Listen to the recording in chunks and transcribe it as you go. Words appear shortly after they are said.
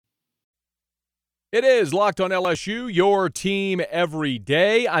It is Locked on LSU, your team every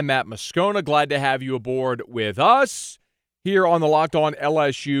day. I'm Matt Moscona. Glad to have you aboard with us here on the Locked on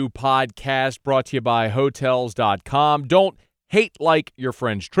LSU podcast, brought to you by Hotels.com. Don't hate like your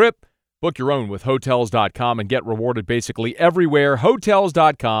friend's trip. Book your own with Hotels.com and get rewarded basically everywhere.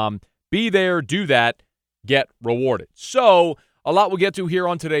 Hotels.com. Be there, do that, get rewarded. So, a lot we'll get to here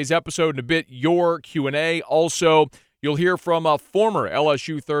on today's episode. In a bit, your Q&A. Also, you'll hear from former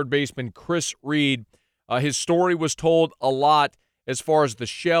LSU third baseman Chris Reed. His story was told a lot as far as the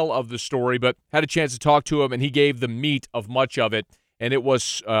shell of the story, but had a chance to talk to him, and he gave the meat of much of it, and it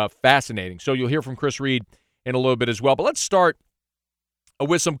was fascinating. So you'll hear from Chris Reed in a little bit as well. But let's start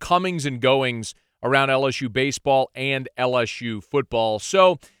with some comings and goings around LSU baseball and LSU football.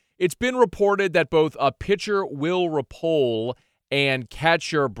 So it's been reported that both pitcher Will Rapole and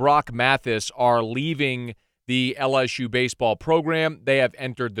catcher Brock Mathis are leaving the LSU baseball program. They have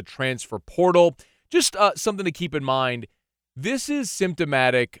entered the transfer portal. Just something to keep in mind, this is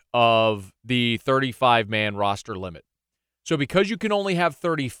symptomatic of the 35-man roster limit. So because you can only have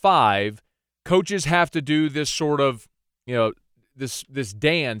 35, coaches have to do this sort of, this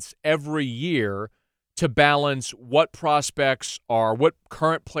dance every year to balance what prospects are, what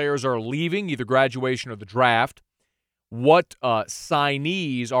current players are leaving, either graduation or the draft, what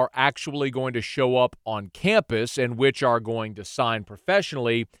signees are actually going to show up on campus and which are going to sign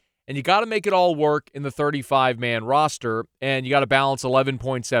professionally. And you got to make it all work in the 35-man roster, and you got to balance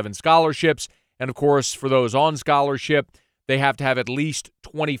 11.7 scholarships. And, of course, for those on scholarship, they have to have at least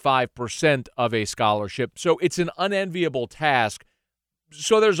 25% of a scholarship. So it's an unenviable task.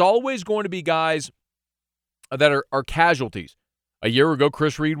 So there's always going to be guys that are casualties. A year ago,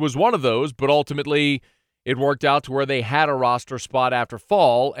 Chris Reed was one of those, but ultimately it worked out to where they had a roster spot after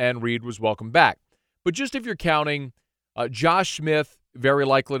fall, and Reed was welcomed back. But just if you're counting, Josh Smith, very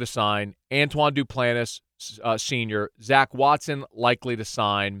likely to sign, Antoine Duplantis, senior, Zach Watson, likely to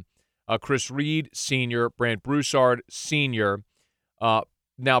sign, Chris Reed, senior, Brant Broussard, senior.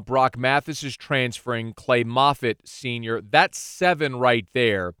 Now Brock Mathis is transferring, Clay Moffitt, senior. That's 7 right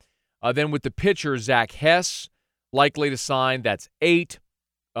there. Then with the pitcher, Zach Hess, likely to sign. That's 8.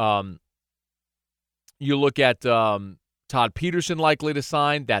 You look at Todd Peterson, likely to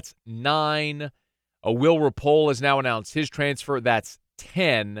sign. That's 9. Will Rapole has now announced his transfer. That's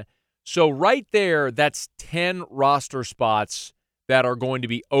 10. So right there, that's 10 roster spots that are going to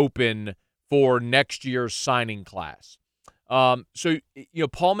be open for next year's signing class. So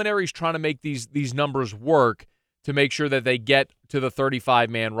Paul Mainieri's trying to make these numbers work to make sure that they get to the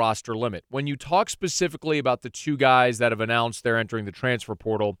 35-man roster limit. When you talk specifically about the 2 guys that have announced they're entering the transfer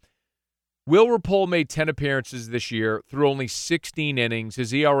portal, Will Rapole made 10 appearances this year through only 16 innings.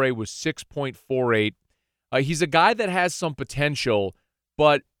 His ERA was 6.48. He's a guy that has some potential,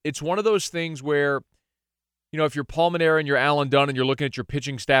 but it's one of those things where, if you're Paul Mainieri and you're Alan Dunn and you're looking at your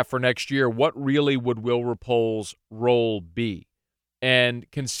pitching staff for next year, what really would Will Rapole's role be? And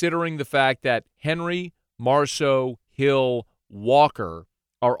considering the fact that Henry, Marceau, Hill, Walker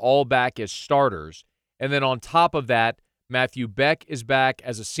are all back as starters, and then on top of that, Matthew Beck is back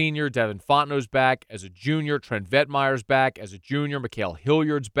as a senior. Devin Fontenot's back as a junior. Trent Vetmeier's back as a junior. Mikhail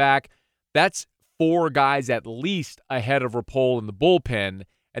Hilliard's back. That's 4 guys at least ahead of Rapole in the bullpen.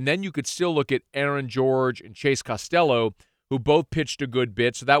 And then you could still look at Aaron George and Chase Costello, who both pitched a good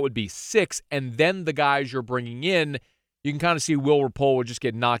bit. So that would be 6. And then the guys you're bringing in, you can kind of see Will Rapole would just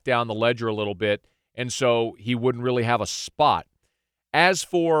get knocked down the ledger a little bit. And so he wouldn't really have a spot. As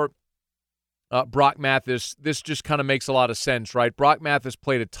for Brock Mathis, this just kind of makes a lot of sense, right? Brock Mathis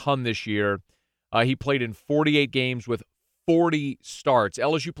played a ton this year. He played in 48 games with 40 starts.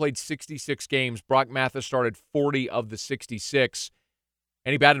 LSU played 66 games. Brock Mathis started 40 of the 66,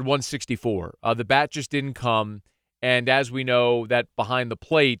 and he batted 164. The bat just didn't come, and as we know, that behind the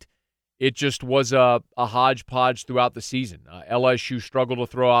plate, it just was a hodgepodge throughout the season. LSU struggled to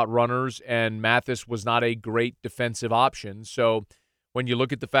throw out runners, and Mathis was not a great defensive option. So when you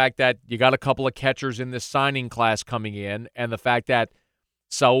look at the fact that you got a couple of catchers in this signing class coming in, and the fact that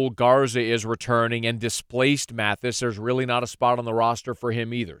Saul Garza is returning and displaced Mathis, there's really not a spot on the roster for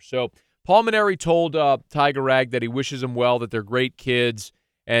him either. So Paul Mainieri told Tiger Rag that he wishes them well, that they're great kids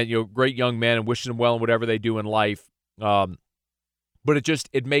and great young men, and wishes them well in whatever they do in life. But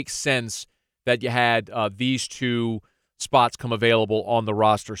it makes sense that you had these 2 spots come available on the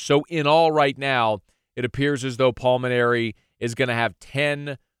roster. So in all right now, it appears as though Paul Mainieri is going to have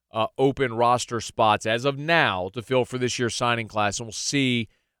 10 open roster spots as of now to fill for this year's signing class, and we'll see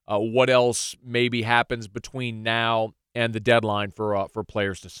what else maybe happens between now and the deadline for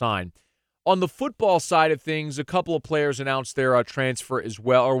players to sign. On the football side of things, a couple of players announced their transfer as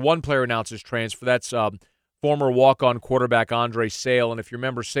well, or one player announced his transfer. That's former walk-on quarterback Andre Sale. And if you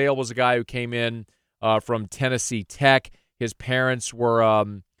remember, Sale was a guy who came in from Tennessee Tech. His parents were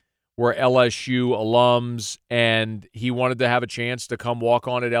LSU alums, and he wanted to have a chance to come walk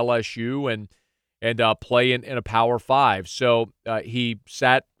on at LSU and play in a Power 5. So he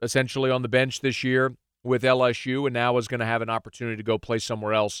sat essentially on the bench this year with LSU, and now is going to have an opportunity to go play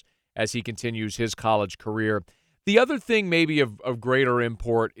somewhere else as he continues his college career. The other thing maybe of greater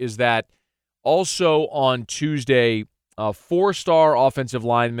import is that also on Tuesday, a four-star offensive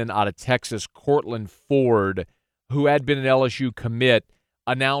lineman out of Texas, Cortland Ford, who had been an LSU commit,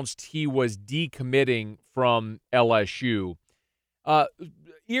 announced he was decommitting from LSU.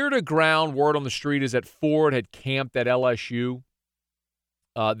 Ear to ground, word on the street is that Ford had camped at LSU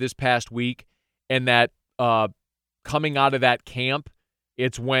this past week, and that coming out of that camp,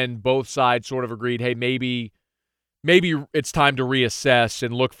 it's when both sides sort of agreed, hey, maybe it's time to reassess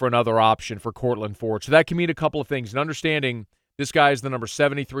and look for another option for Cortland Ford. So that can mean a couple of things. And understanding this guy is the number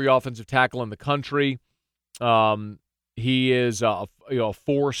 73 offensive tackle in the country. He is a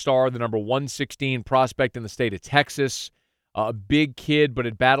four-star, the number 116 prospect in the state of Texas. A big kid, but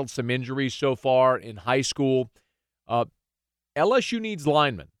had battled some injuries so far in high school. LSU needs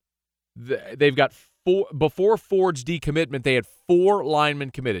linemen. They've got four. Before Ford's decommitment, they had four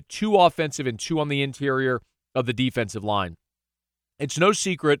linemen committed, two offensive and two on the interior of the defensive line. It's no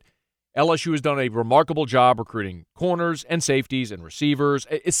secret LSU has done a remarkable job recruiting corners and safeties and receivers,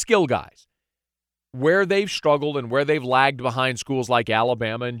 skill guys. Where they've struggled and where they've lagged behind schools like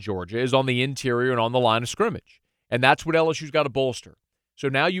Alabama and Georgia is on the interior and on the line of scrimmage. And that's what LSU's got to bolster. So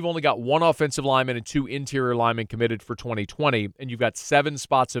now you've only got one offensive lineman and two interior linemen committed for 2020, and you've got 7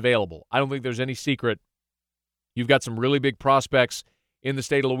 spots available. I don't think there's any secret. You've got some really big prospects in the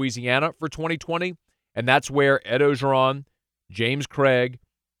state of Louisiana for 2020, and that's where Ed Ogeron, James Craig,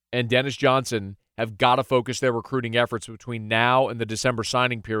 and Dennis Johnson have got to focus their recruiting efforts between now and the December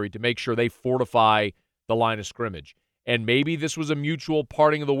signing period to make sure they fortify the line of scrimmage. And maybe this was a mutual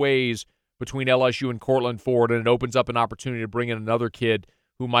parting of the ways between LSU and Cortland Ford, and it opens up an opportunity to bring in another kid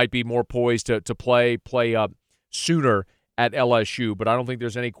who might be more poised to play sooner at LSU. But I don't think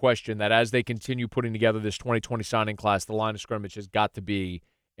there's any question that as they continue putting together this 2020 signing class, the line of scrimmage has got to be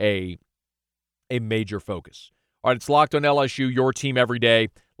a major focus. All right, it's Locked on LSU, your team every day.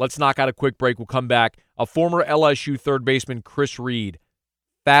 Let's knock out a quick break. We'll come back. A former LSU third baseman, Chris Reed.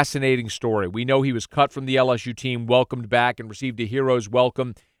 Fascinating story. We know he was cut from the LSU team, welcomed back, and received a hero's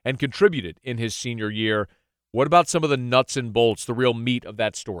welcome, and contributed in his senior year. What about some of the nuts and bolts, the real meat of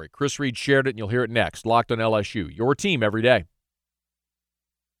that story? Chris Reed shared it, and you'll hear it next. Locked on LSU, your team every day.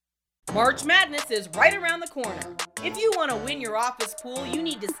 March Madness is right around the corner. If you want to win your office pool, you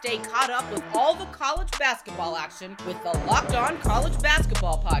need to stay caught up with all the college basketball action with the Locked On College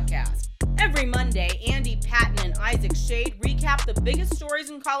Basketball Podcast. Every Monday, Andy Patton and Isaac Shade recap the biggest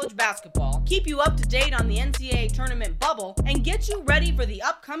stories in college basketball, keep you up to date on the NCAA tournament bubble, and get you ready for the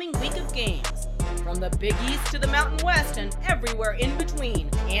upcoming week of games. From the Big East to the Mountain West and everywhere in between,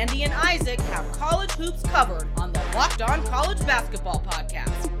 Andy and Isaac have college hoops covered on the Locked On College Basketball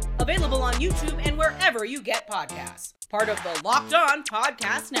Podcast. Available on YouTube and wherever you get podcasts. Part of the Locked On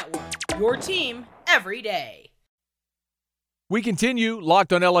Podcast Network. Your team every day. We continue.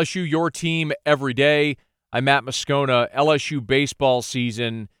 Locked on LSU, your team every day. I'm Matt Moscona. LSU baseball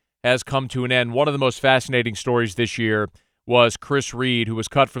season has come to an end. One of the most fascinating stories this year was Chris Reed, who was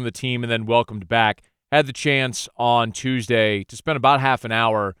cut from the team and then welcomed back. Had the chance on Tuesday to spend about half an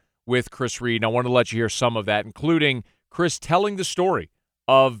hour with Chris Reed, and I wanted to let you hear some of that, including Chris telling the story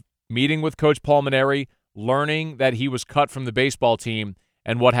of meeting with Coach Paul Mainieri, learning that he was cut from the baseball team,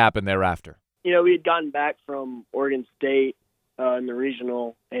 and what happened thereafter. You know, we had gotten back from Oregon State in the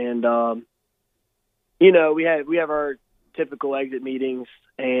regional, and you know, we have our typical exit meetings,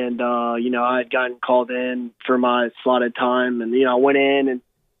 and you know, I had gotten called in for my slotted time, and you know, I went in,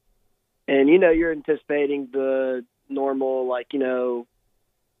 and you know, you're anticipating the normal, like, you know,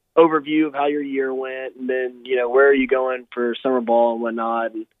 overview of how your year went, and then, you know, where are you going for summer ball and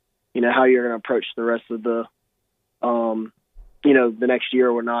whatnot, and you know, how you're going to approach the rest of the you know, the next year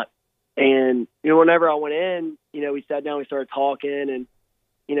or whatnot. And, you know, whenever I went in, you know, we sat down, we started talking, and,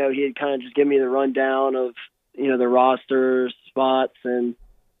 you know, he had kind of just given me the rundown of, you know, the roster spots and,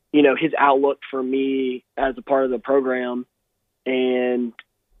 you know, his outlook for me as a part of the program. And,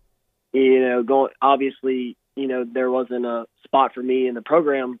 you know, obviously, you know, there wasn't a spot for me in the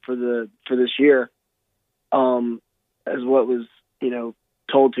program for this year, as what was, you know,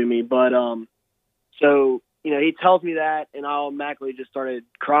 told to me. But, so, you know, he tells me that, and I automatically just started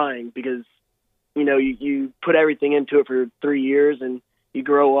crying because, you put everything into it for 3 years, and you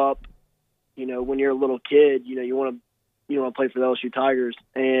grow up. When you're a little kid, you want to play for the LSU Tigers,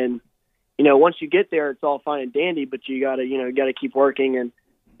 and once you get there, it's all fine and dandy, but you gotta keep working and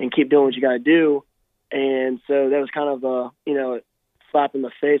keep doing what you gotta do. And so that was kind of a slap in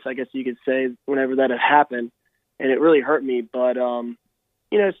the face, I guess you could say, whenever that had happened, and it really hurt me. But I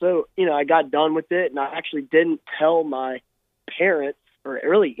got done with it, and I actually didn't tell my parents or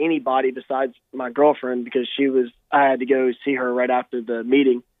really anybody besides my girlfriend, because I had to go see her right after the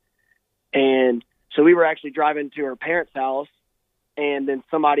meeting. And so we were actually driving to her parents' house, and then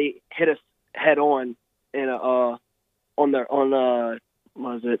somebody hit us head on in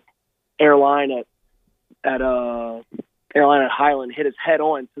airline at Highland, hit us head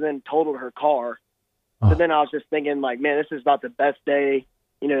on, so then totaled her car. So then I was just thinking, like, man, this is about the best day,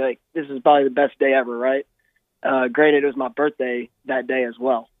 this is probably the best day ever, right? Granted, it was my birthday that day as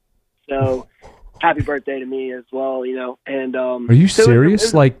well. So happy birthday to me as well, and are you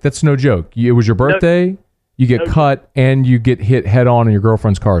serious? Like, that's no joke. It was your birthday, you get cut, and you get hit head on, and your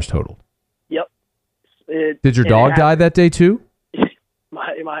girlfriend's car is totaled. Yep. Did your dog die that day too?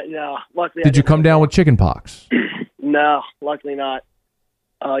 No, luckily. Did you come down with chicken pox? No, luckily not.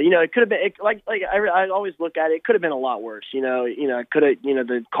 It could have been I always look at it. It could have been a lot worse. It could have.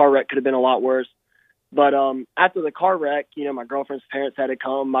 The car wreck could have been a lot worse. But after the car wreck, my girlfriend's parents had to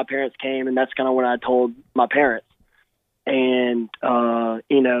come. My parents came, and that's kind of when I told my parents. And they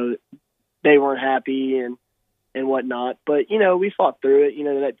weren't happy and whatnot. But we fought through it.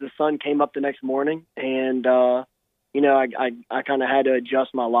 The sun came up the next morning, and I kind of had to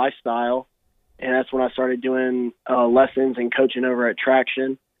adjust my lifestyle. And that's when I started doing lessons and coaching over at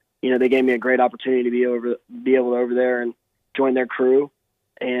Traction. They gave me a great opportunity to be able to over there and join their crew.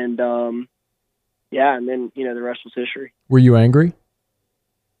 And and then the rest was history. Were you angry?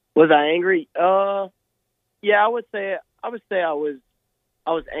 Was I angry? Yeah, I would say I was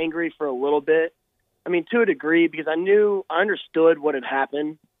angry for a little bit. I mean, to a degree, because I understood what had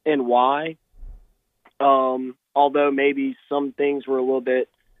happened and why. Although maybe some things were a little bit.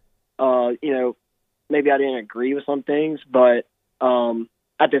 Maybe I didn't agree with some things, but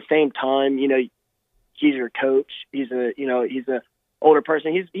at the same time, he's your coach. He's a older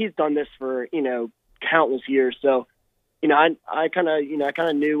person. He's done this for countless years. So, I kind of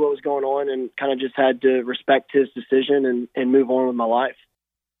knew what was going on, and kind of just had to respect his decision and move on with my life.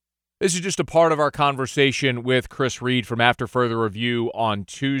 This is just a part of our conversation with Chris Reed from After Further Review on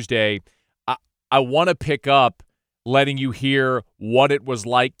Tuesday. I want to pick up letting you hear what it was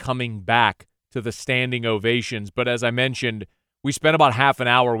like coming back to the standing ovations. But as I mentioned, we spent about half an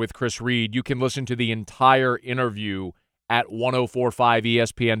hour with Chris Reed. You can listen to the entire interview at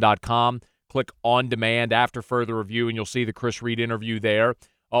 1045ESPN.com. Click on demand After Further Review, and you'll see the Chris Reed interview there.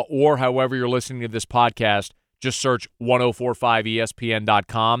 Or however you're listening to this podcast, just search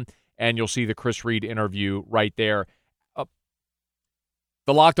 1045ESPN.com, and you'll see the Chris Reed interview right there.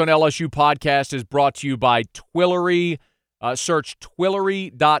 The Locked on LSU podcast is brought to you by Twillory. Search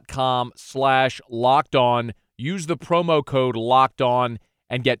Twillory.com/lockedon. Use the promo code LOCKEDON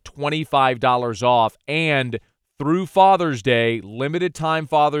and get $25 off. And through Father's Day, limited time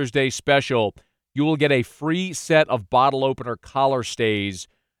Father's Day special, you will get a free set of bottle opener collar stays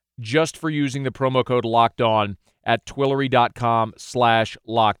just for using the promo code LOCKEDON at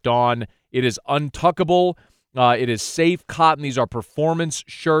Twillory.com/lockedon. It is untuckable. It is safe cotton. These are performance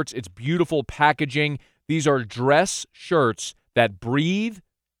shirts. It's beautiful packaging. These are dress shirts that breathe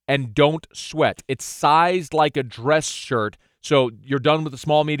and don't sweat. It's sized like a dress shirt, so you're done with the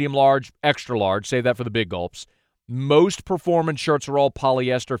small, medium, large, extra large. Save that for the big gulps. Most performance shirts are all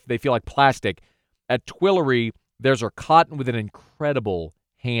polyester. They feel like plastic. At Twillory, theirs are cotton with an incredible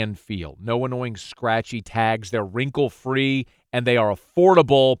hand feel. No annoying scratchy tags. They're wrinkle-free, and they are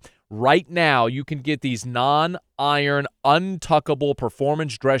affordable. Right now, you can get these non-iron, untuckable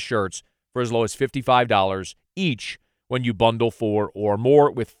performance dress shirts for as low as $55 each when you bundle 4 or more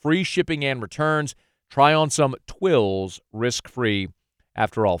with free shipping and returns. Try on some Twills risk-free.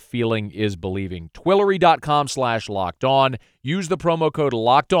 After all, feeling is believing. Twillory.com/lockedon. Use the promo code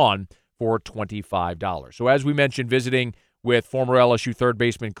LOCKEDON for $25. So as we mentioned, visiting with former LSU third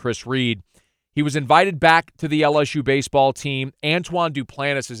baseman Chris Reed, he was invited back to the LSU baseball team. Antoine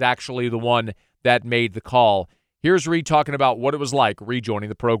Duplantis is actually the one that made the call. Here's Reed talking about what it was like rejoining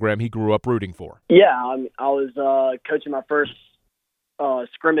the program he grew up rooting for. Yeah, I was coaching my first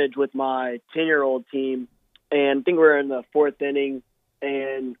scrimmage with my 10-year-old team, and I think we were in the 4th inning,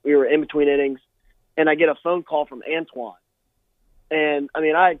 and we were in between innings, and I get a phone call from Antoine. And, I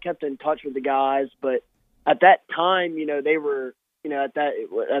mean, I had kept in touch with the guys, but at that time, they were at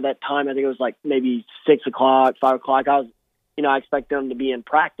that time, I think it was like maybe 6 o'clock, 5 o'clock. I expect them to be in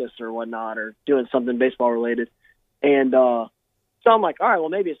practice or whatnot or doing something baseball related. And so I'm like, all right, well,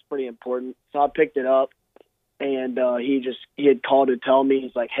 maybe it's pretty important. So I picked it up, and he had called to tell me,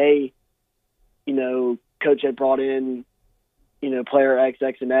 he's like, hey, Coach had brought in, player X,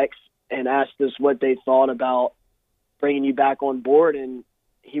 X, and X, and asked us what they thought about bringing you back on board, and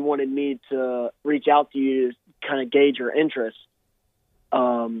he wanted me to reach out to you to kind of gauge your interest.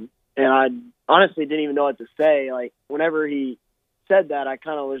 And I honestly didn't even know what to say. Like, whenever he said that, I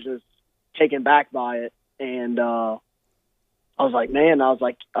kind of was just taken back by it. And I was like,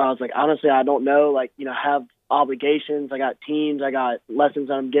 honestly, I don't know. Like, I have obligations. I got teams. I got lessons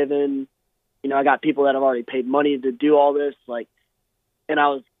that I'm given. I got people that have already paid money to do all this. Like, and I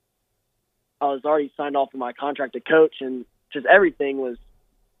was already signed off for my contract to coach, and just everything was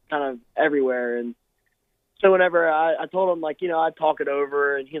kind of everywhere. And so whenever I told him, like, I'd talk it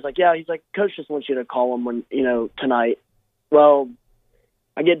over, and he's like, Coach just wants you to call him when, tonight. Well,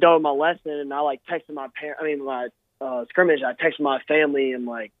 I get done with my lesson, and I texted my scrimmage. I texted my family, and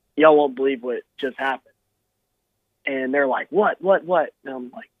like, y'all won't believe what just happened. And they're like, what? And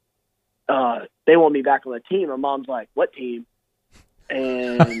I'm like, they want me back on the team. My mom's like, what team?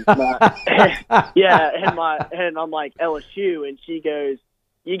 And and I'm like, LSU, and she goes,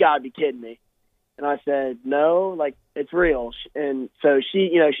 you gotta be kidding me. And I said, no, like, it's real. And so she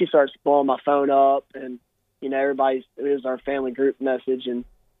starts blowing my phone up, and it was our family group message, and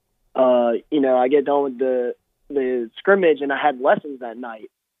I get done with the scrimmage, and I had lessons that night.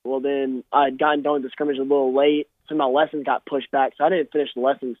 Well, then I'd gotten done with the scrimmage a little late, so my lessons got pushed back, so I didn't finish the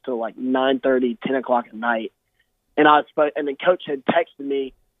lessons till like 9:30, 10 o'clock at night. And then Coach had texted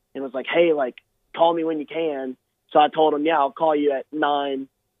me and was like, hey, like, call me when you can. So I told him, yeah, I'll call you at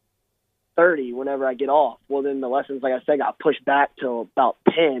 9:30 whenever I get off. Well, then the lessons, like I said, got pushed back till about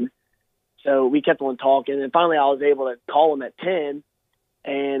 10. So we kept on talking, and finally I was able to call him at 10,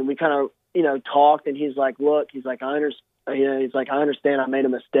 and we kind of, talked, and he's like, look, he's like, I understand I made a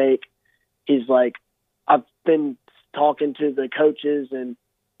mistake. He's like, I've been talking to the coaches, and,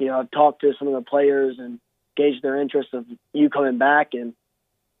 I've talked to some of the players and gauged their interest of you coming back. And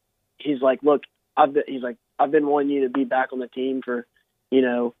he's like, look, I've been wanting you to be back on the team for,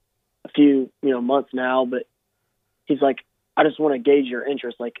 a few, months now, but he's like, I just want to gauge your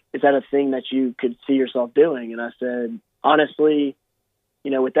interest. Like, is that a thing that you could see yourself doing? And I said, honestly,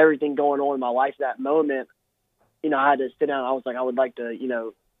 with everything going on in my life at that moment, I had to sit down. I was like, I would like to,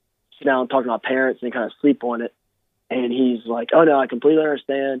 sit down and talk to my parents and kind of sleep on it. And he's like, oh no, I completely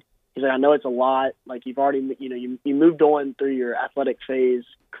understand. He's like, I know it's a lot. Like, you've already, you moved on through your athletic phase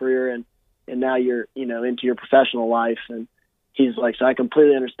career, and now you're, into your professional life. And he's like, so I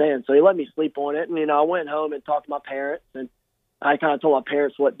completely understand. So he let me sleep on it. And, I went home and talked to my parents, and I kind of told my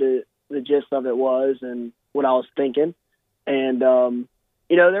parents what the gist of it was and what I was thinking. And,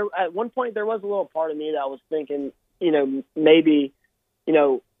 there, at one point there was a little part of me that was thinking, maybe,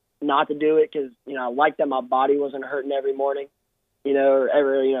 not to do it, because, I liked that my body wasn't hurting every morning, or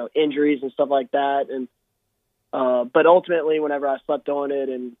ever, injuries and stuff like that. And, but ultimately, whenever I slept on it,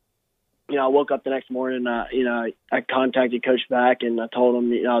 and, I woke up the next morning, I contacted Coach back, and I told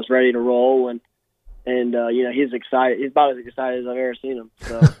him, I was ready to roll, and he's excited. He's about as excited as I've ever seen him.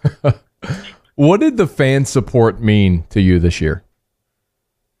 So. What did the fan support mean to you this year?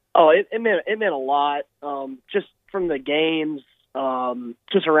 Oh, it meant a lot. Just from the games,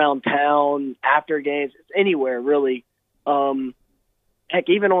 just around town, after games, anywhere really. Heck,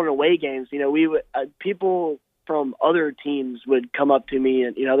 even on away games, we would people from other teams would come up to me,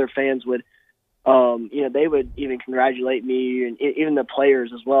 and other fans would, they would even congratulate me, and even the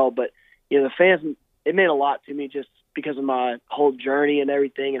players as well. But the fans, it meant a lot to me just because of my whole journey and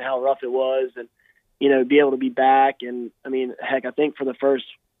everything, and how rough it was, and be able to be back. And I mean, heck, I think for the first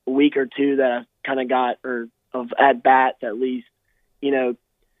week or two that I kind of got, or of at bats at least, I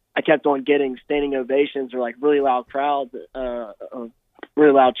kept on getting standing ovations or like really loud crowds,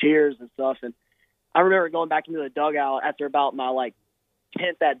 really loud cheers and stuff. And I remember going back into the dugout after about my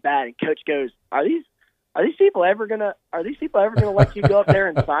 10th at bat, and Coach goes, "Are these people ever gonna let you go up there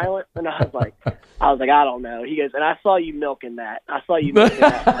in silence?" And I was like, I don't know. He goes, "And I saw you milking that. Were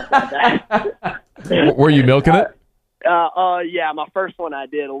you milking it? Yeah, my first one I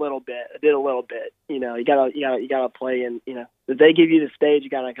did a little bit. You gotta play, and if they give you the stage, you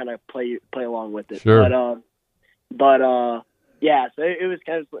gotta kind of play along with it. Sure. But yeah. So it was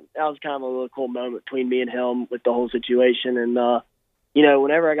that was kind of a little cool moment between me and him with the whole situation. And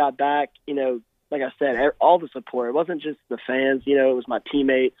whenever I got back, like I said, all the support. It wasn't just the fans. It was my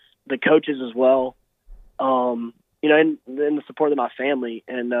teammates, the coaches as well. you know, and the support that my family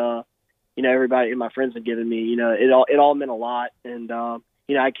and, you know, everybody and my friends have given me, you know, it all meant a lot. And,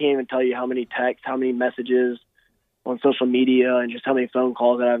 you know, I can't even tell you how many texts, how many messages on social media and just how many phone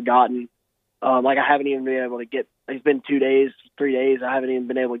calls that I've gotten. Like I haven't even been able to it's been 2 days, 3 days. I haven't even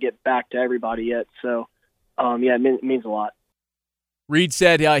been able to get back to everybody yet. So, yeah, it means a lot. Reed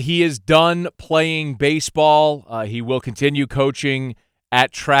said he is done playing baseball. He will continue coaching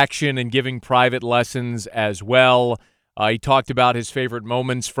at Traction and giving private lessons as well. He talked about his favorite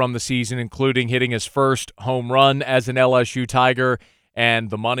moments from the season, including hitting his first home run as an LSU Tiger and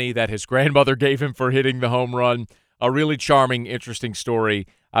the money that his grandmother gave him for hitting the home run. A really charming, interesting story.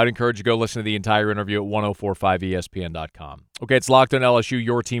 I would encourage you to go listen to the entire interview at 1045ESPN.com. Okay, it's Locked on LSU,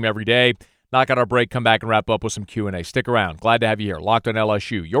 your team every day. Knock out our break, come back and wrap up with some Q&A. Stick around. Glad to have you here. Locked on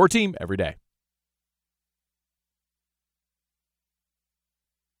LSU, your team every day.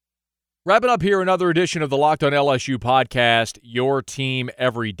 Wrapping up here, another edition of the Locked on LSU podcast, your team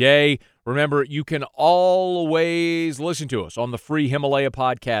every day. Remember, you can always listen to us on the free Himalaya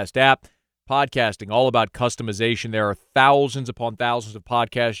podcast app. Podcasting, all about customization. There are thousands upon thousands of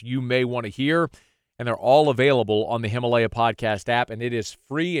podcasts you may want to hear, and they're all available on the Himalaya podcast app, and it is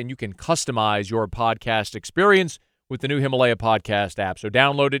free, and you can customize your podcast experience with the new Himalaya podcast app. So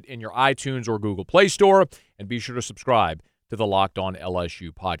download it in your iTunes or Google Play Store, and be sure to subscribe to the Locked on LSU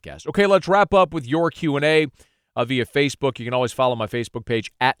podcast. Okay, let's wrap up with your Q&A via Facebook. You can always follow my Facebook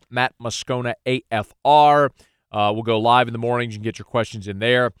page at Matt Moscona AFR. We'll go live in the mornings. You can get your questions in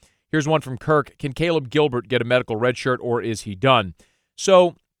there. Here's one from Kirk. Can Caleb Gilbert get a medical red shirt, or is he done?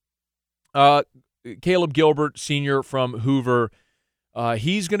 So, Caleb Gilbert, senior from Hoover,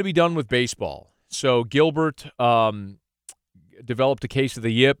 he's going to be done with baseball. So, Gilbert developed a case of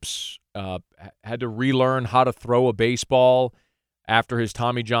the yips, had to relearn how to throw a baseball after his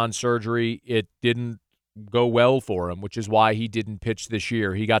Tommy John surgery. It didn't go well for him, which is why he didn't pitch this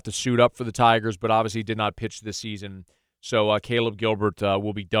year. He got to suit up for the Tigers, but obviously did not pitch this season. So Caleb Gilbert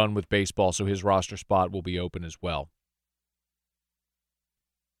will be done with baseball, so his roster spot will be open as well.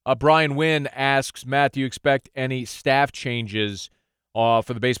 Brian Wynn asks, Matt, do you expect any staff changes for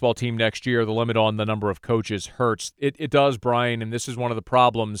the baseball team next year? The limit on the number of coaches hurts. It does, Brian, and this is one of the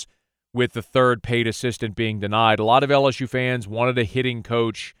problems with the third paid assistant being denied. A lot of LSU fans wanted a hitting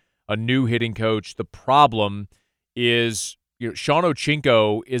coach, a new hitting coach. The problem is, Sean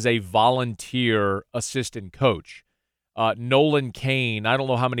Ochinko is a volunteer assistant coach. Nolan Cain, I don't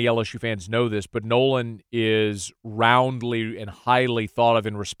know how many LSU fans know this, but Nolan is roundly and highly thought of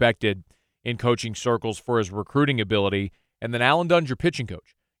and respected in coaching circles for his recruiting ability. And then Alan Dunn's your pitching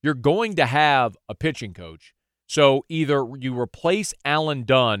coach. You're going to have a pitching coach. So either you replace Alan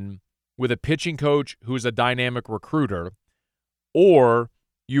Dunn with a pitching coach who's a dynamic recruiter, or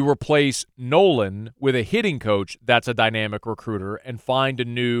you replace Nolan with a hitting coach that's a dynamic recruiter and find a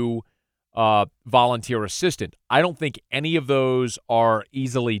new volunteer assistant. I don't think any of those are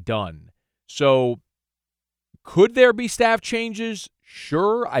easily done. So could there be staff changes?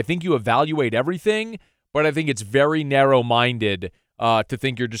 Sure. I think you evaluate everything, but I think it's very narrow-minded to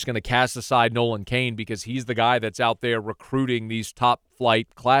think you're just going to cast aside Nolan Cain because he's the guy that's out there recruiting these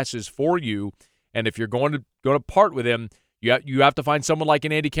top-flight classes for you. And if you're going to part with him, you have to find someone like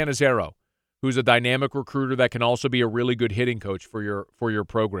an Andy Cannizzaro, who's a dynamic recruiter that can also be a really good hitting coach for your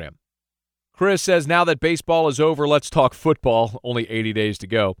program. Chris says, now that baseball is over, let's talk football. Only 80 days to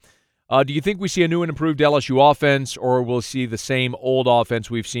go. Do you think we see a new and improved LSU offense, or we'll see the same old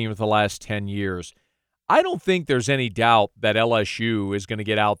offense we've seen for the last 10 years? I don't think there's any doubt that LSU is going to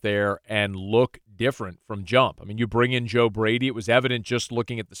get out there and look different from jump. I mean, you bring in Joe Brady. It was evident just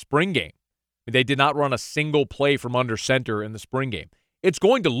looking at the spring game. They did not run a single play from under center in the spring game. It's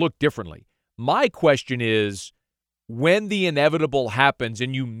going to look differently. My question is, when the inevitable happens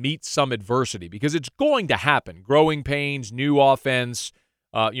and you meet some adversity, because it's going to happen, growing pains, new offense,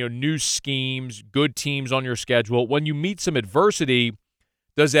 new schemes, good teams on your schedule. When you meet some adversity,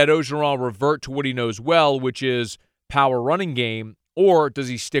 does Ed Orgeron revert to what he knows well, which is power running game, or does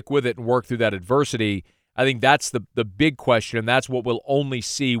he stick with it and work through that adversity? I think that's the big question, and that's what we'll only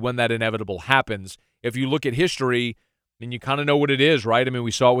see when that inevitable happens. If you look at history, then you kind of know what it is, right? I mean,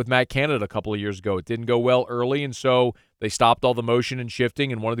 we saw it with Matt Canada a couple of years ago. It didn't go well early, and so they stopped all the motion and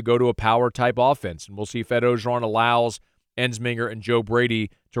shifting and wanted to go to a power-type offense. And we'll see if Ed Orgeron allows Ensminger and Joe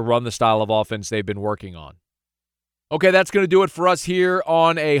Brady to run the style of offense they've been working on. Okay, that's going to do it for us here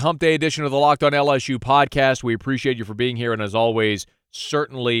on a Hump Day edition of the Locked on LSU podcast. We appreciate you for being here, and as always,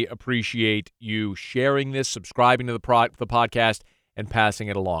 certainly appreciate you sharing this, subscribing to the podcast, and passing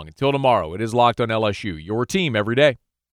it along. Until tomorrow, it is Locked on LSU, your team every day.